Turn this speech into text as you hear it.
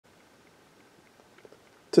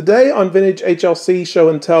Today on Vintage HLC Show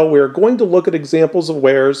and Tell, we are going to look at examples of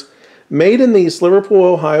wares made in the East Liverpool,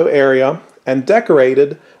 Ohio area and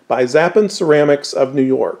decorated by Zapun Ceramics of New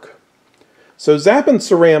York. So Zapun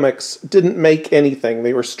Ceramics didn't make anything.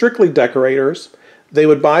 They were strictly decorators. They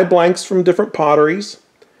would buy blanks from different potteries.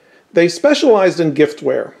 They specialized in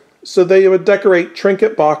giftware. So they would decorate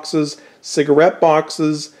trinket boxes, cigarette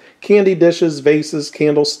boxes, candy dishes, vases,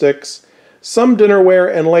 candlesticks, some dinnerware,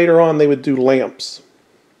 and later on they would do lamps.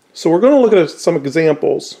 So we're going to look at some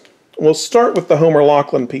examples. We'll start with the Homer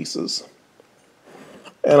Laughlin pieces.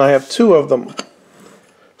 And I have two of them.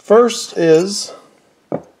 First is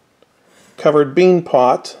covered bean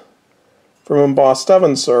pot from embossed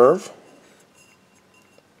oven serve,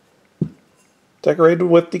 decorated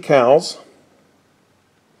with decals.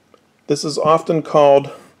 This is often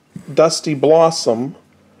called Dusty Blossom.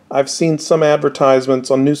 I've seen some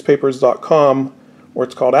advertisements on newspapers.com where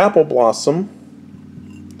it's called Apple Blossom.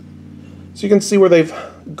 So you can see where they've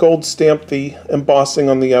gold stamped the embossing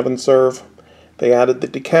on the oven serve. They added the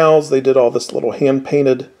decals. They did all this little hand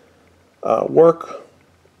painted work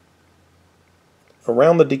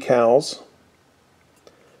around the decals.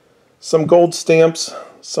 Some gold stamps,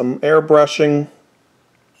 some airbrushing,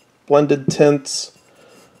 blended tints,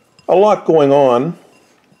 a lot going on.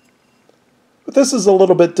 But this is a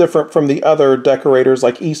little bit different from the other decorators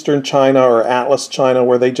like Eastern China or Atlas China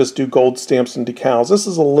where they just do gold stamps and decals. This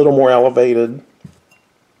is a little more elevated.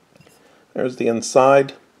 There's the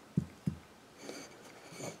inside.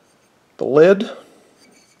 The lid.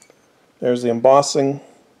 There's the embossing,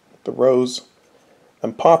 the rose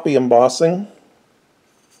and poppy embossing.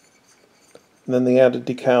 And then the added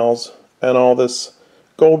decals and all this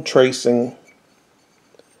gold tracing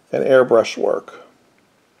and airbrush work.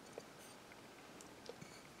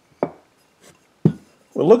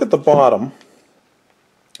 We'll look at the bottom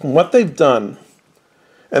and what they've done,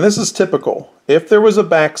 and this is typical. If there was a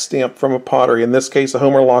back stamp from a pottery, in this case a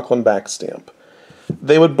Homer Laughlin back stamp,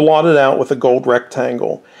 they would blot it out with a gold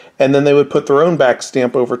rectangle and then they would put their own back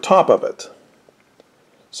stamp over top of it.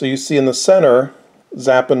 So you see in the center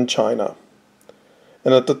Zapun China,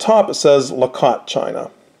 and at the top it says Lecot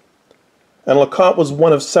China. And Lecot was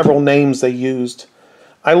one of several names they used.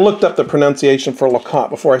 I looked up the pronunciation for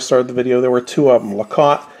Lecot before I started the video. There were two of them,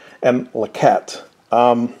 Lecot and Lecet.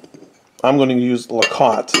 I'm going to use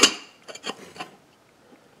Lecot.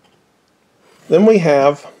 Then we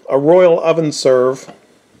have a royal oven serve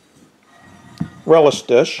relish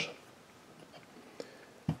dish.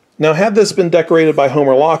 Now had this been decorated by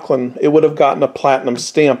Homer Laughlin, it would have gotten a platinum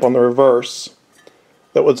stamp on the reverse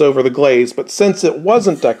that was over the glaze, but since it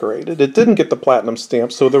wasn't decorated, it didn't get the platinum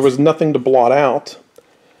stamp, so there was nothing to blot out.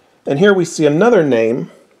 And here we see another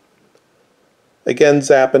name, again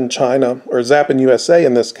Zapun China, or Zapun USA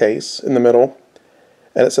in this case, in the middle,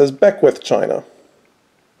 and it says Beckwith China.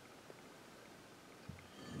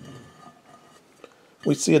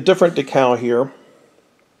 We see a different decal here,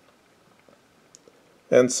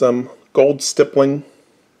 and some gold stippling.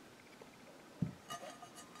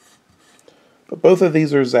 But both of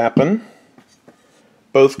these are Zapun.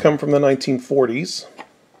 Both come from the 1940s.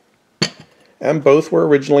 And both were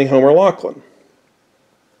originally Homer Laughlin.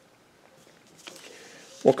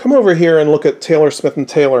 We'll come over here and look at Taylor Smith &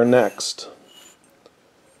 Taylor next.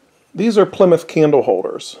 These are Plymouth candle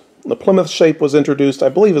holders. The Plymouth shape was introduced, I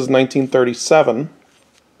believe, as 1937.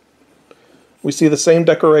 We see the same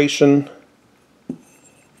decoration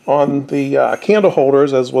on the candle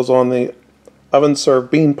holders as was on the oven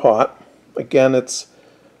served bean pot. Again, it's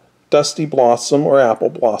Dusty Blossom or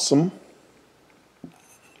Apple Blossom.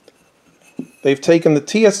 They've taken the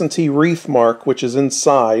TS&T wreath mark, which is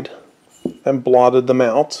inside, and blotted them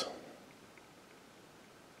out,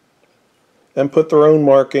 and put their own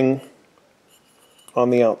marking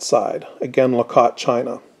on the outside. Again, Lecot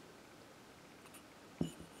China.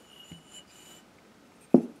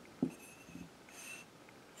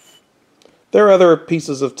 There are other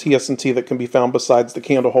pieces of TS&T that can be found besides the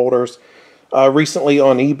candle holders. Recently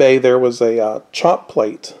on eBay there was a chop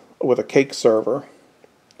plate with a cake server.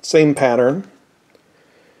 Same pattern.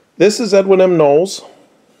 This is Edwin M. Knowles.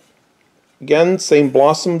 Again, same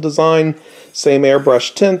blossom design, same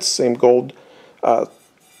airbrush tints, same gold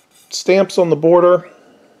stamps on the border.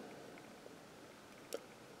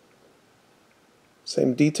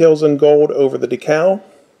 Same details in gold over the decal.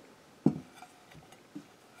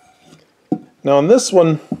 Now on this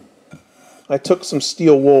one, I took some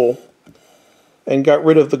steel wool and got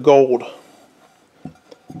rid of the gold.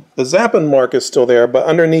 The Zapun mark is still there, but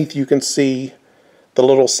underneath you can see the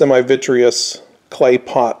little semi-vitreous clay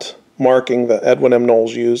pot marking that Edwin M.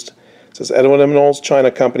 Knowles used. It says Edwin M. Knowles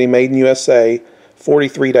China Company, made in USA,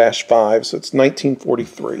 43-5, so it's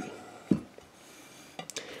 1943.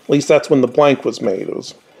 At least that's when the blank was made. It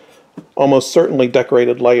was almost certainly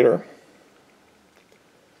decorated later.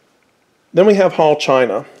 Then we have Hall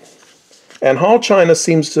China. And Hall China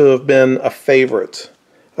seems to have been a favorite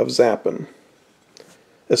of Zapun,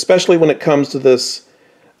 especially when it comes to this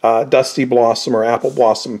dusty blossom or apple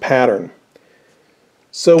blossom pattern.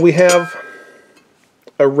 So we have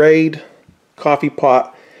a rayed coffee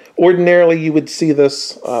pot. Ordinarily you would see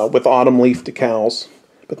this with autumn leaf decals,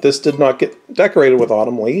 but this did not get decorated with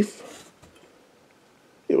autumn leaf.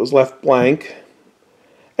 It was left blank.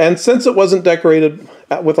 And since it wasn't decorated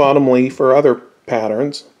with autumn leaf or other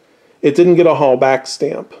patterns, it didn't get a Hall back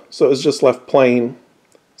stamp, so it was just left plain.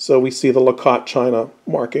 So we see the Lecot China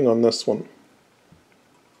marking on this one.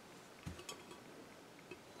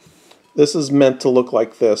 This is meant to look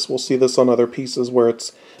like this. We'll see this on other pieces where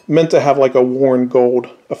it's meant to have like a worn gold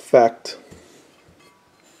effect.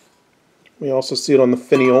 We also see it on the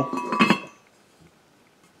finial.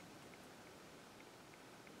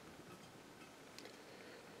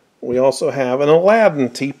 We also have an Aladdin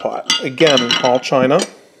teapot. Again, Hall China.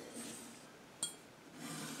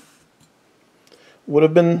 Would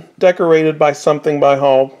have been decorated by something by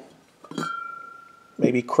Hall.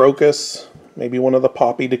 Maybe crocus, maybe one of the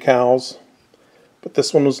poppy decals. But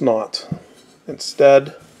this one was not.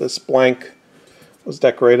 Instead, this blank was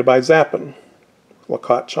decorated by Zapun,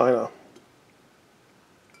 Lecot China.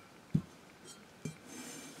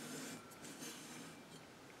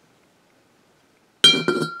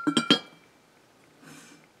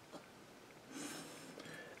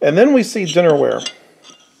 And then we see dinnerware.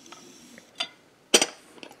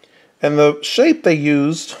 And the shape they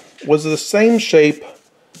used was the same shape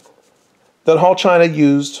that Hall China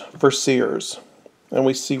used for Sears. And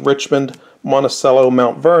we see Richmond, Monticello,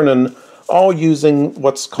 Mount Vernon all using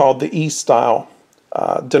what's called the E-style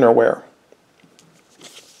dinnerware.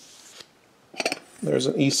 There's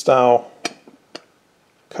an E-style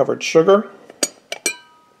covered sugar.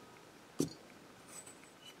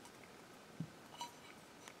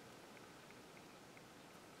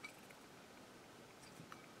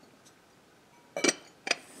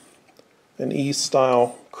 An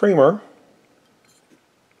E-style creamer.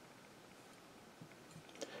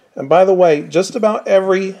 And by the way, just about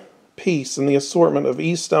every piece in the assortment of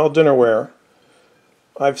E-style dinnerware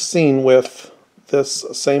I've seen with this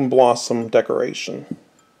same blossom decoration.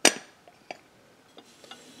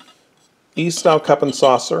 E-style cup and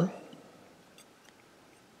saucer.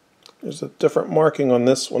 There's a different marking on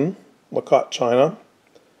this one, Lecot China.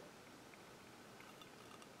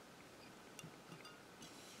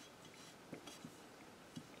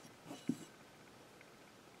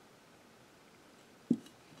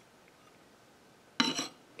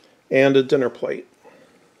 And a dinner plate.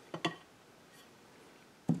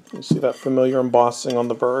 You see that familiar embossing on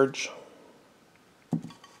the verge.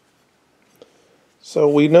 So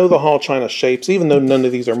we know the Hall China shapes, even though none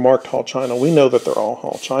of these are marked Hall China, we know that they're all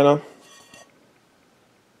Hall China.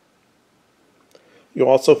 You'll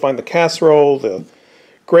also find the casserole, the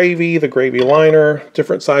gravy liner,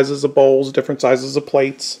 different sizes of bowls, different sizes of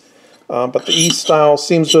plates. But the E-style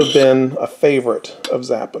seems to have been a favorite of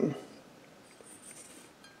Zapun.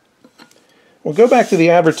 We'll go back to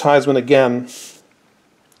the advertisement again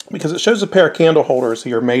because it shows a pair of candle holders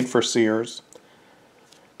here made for Sears,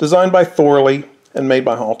 designed by Thorley and made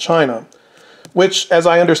by Hall China, which, as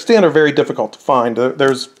I understand, are very difficult to find.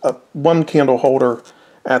 There's one candle holder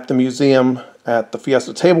at the museum at the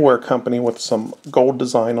Fiesta Tableware Company with some gold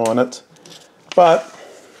design on it, but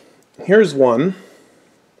here's one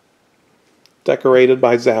decorated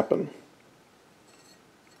by Zapun.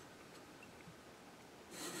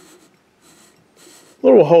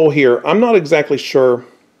 Little hole here. I'm not exactly sure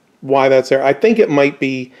why that's there. I think it might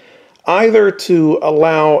be either to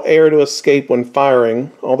allow air to escape when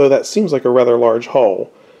firing, although that seems like a rather large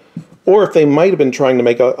hole, or if they might have been trying to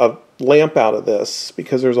make a lamp out of this,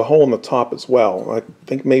 because there's a hole in the top as well. I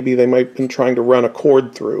think maybe they might have been trying to run a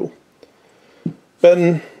cord through. But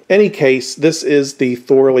in any case, this is the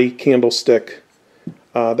Thorley candlestick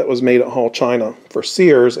that was made at Hall China for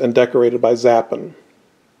Sears and decorated by Zapun.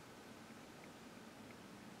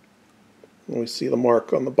 And we see the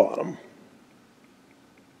mark on the bottom.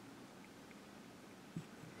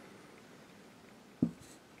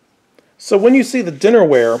 So when you see the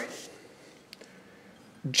dinnerware,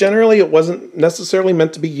 generally it wasn't necessarily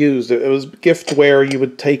meant to be used. It was giftware. You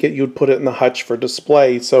would take it, you would put it in the hutch for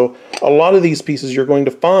display. So a lot of these pieces you're going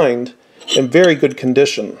to find in very good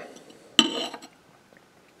condition.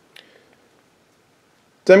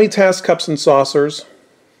 Demi-tasse cups and saucers.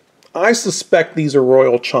 I suspect these are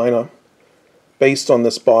royal china, based on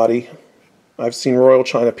this body. I've seen Royal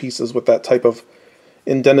China pieces with that type of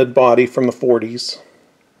indented body from the 40s.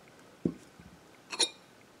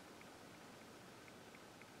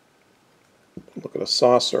 Look at a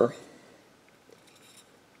saucer.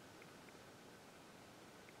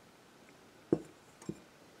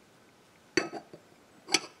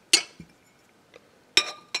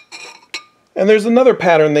 And there's another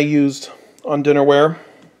pattern they used on dinnerware,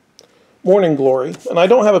 Morning Glory. And I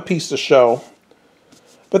don't have a piece to show,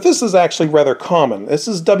 but this is actually rather common. This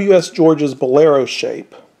is W.S. George's Bolero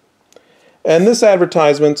shape. And this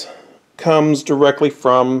advertisement comes directly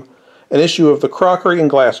from an issue of the Crockery and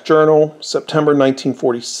Glass Journal, September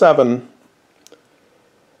 1947.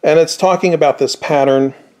 And it's talking about this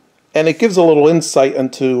pattern, and it gives a little insight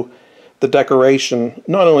into the decoration,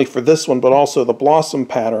 not only for this one, but also the blossom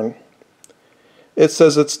pattern. It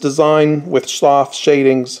says it's designed with soft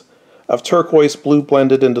shadings of turquoise blue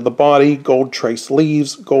blended into the body, gold trace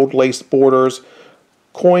leaves, gold laced borders,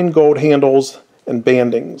 coin gold handles, and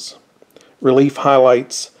bandings. Relief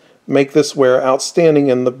highlights make this wear outstanding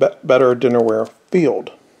in the better dinnerware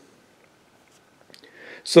field.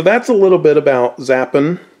 So that's a little bit about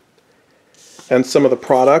Zapun and some of the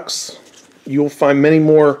products. You'll find many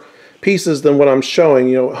more pieces than what I'm showing.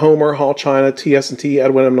 You know, Homer, Hall China, TS&T,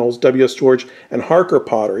 Edwin M. Knowles, W.S. George, and Harker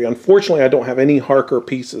pottery. Unfortunately, I don't have any Harker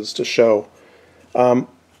pieces to show. But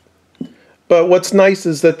what's nice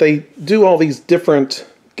is that they do all these different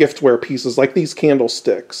giftware pieces, like these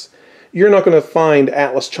candlesticks. You're not going to find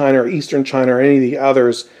Atlas China or Eastern China or any of the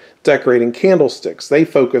others decorating candlesticks. They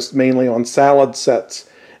focused mainly on salad sets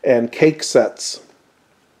and cake sets.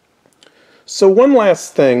 So one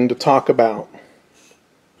last thing to talk about,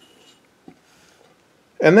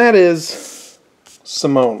 and that is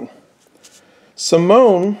Simone.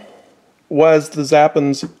 Simone was the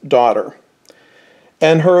Zapun's daughter,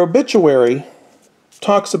 and her obituary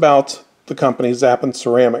talks about the company Zapun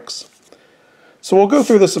Ceramics. So we'll go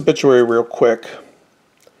through this obituary real quick.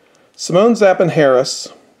 Simone Zapun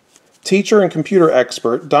Harris, teacher and computer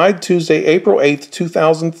expert, died Tuesday, April 8,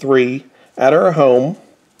 2003, at her home,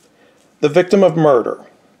 the victim of murder.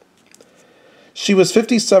 She was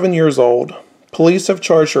 57 years old. Police have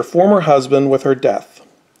charged her former husband with her death.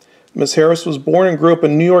 Ms. Harris was born and grew up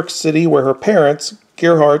in New York City, where her parents,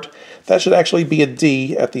 Gerhardt, that should actually be a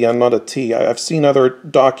D at the end, not a T. I've seen other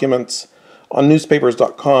documents on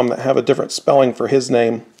newspapers.com that have a different spelling for his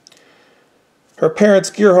name. Her parents,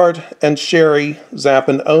 Gerhardt and Sherry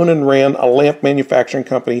Zapun, owned and ran a lamp manufacturing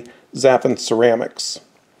company, Zapun Ceramics.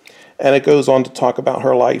 And it goes on to talk about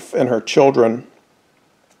her life and her children.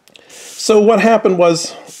 So what happened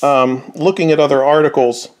was, looking at other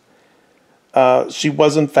articles, she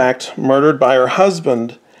was in fact murdered by her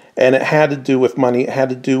husband, and it had to do with money. It had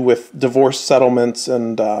to do with divorce settlements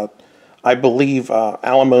and I believe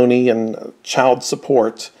alimony and child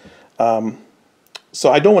support.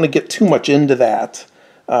 So I don't want to get too much into that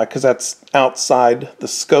because that's outside the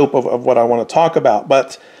scope of what I want to talk about.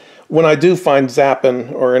 But when I do find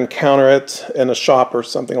Zapun or encounter it in a shop or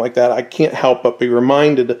something like that, I can't help but be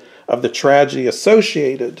reminded of the tragedy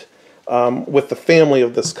associated with the family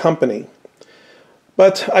of this company.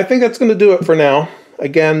 But I think that's going to do it for now.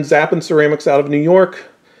 Again, Zapun Ceramics out of New York,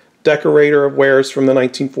 decorator of wares from the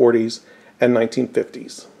 1940s and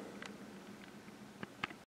 1950s.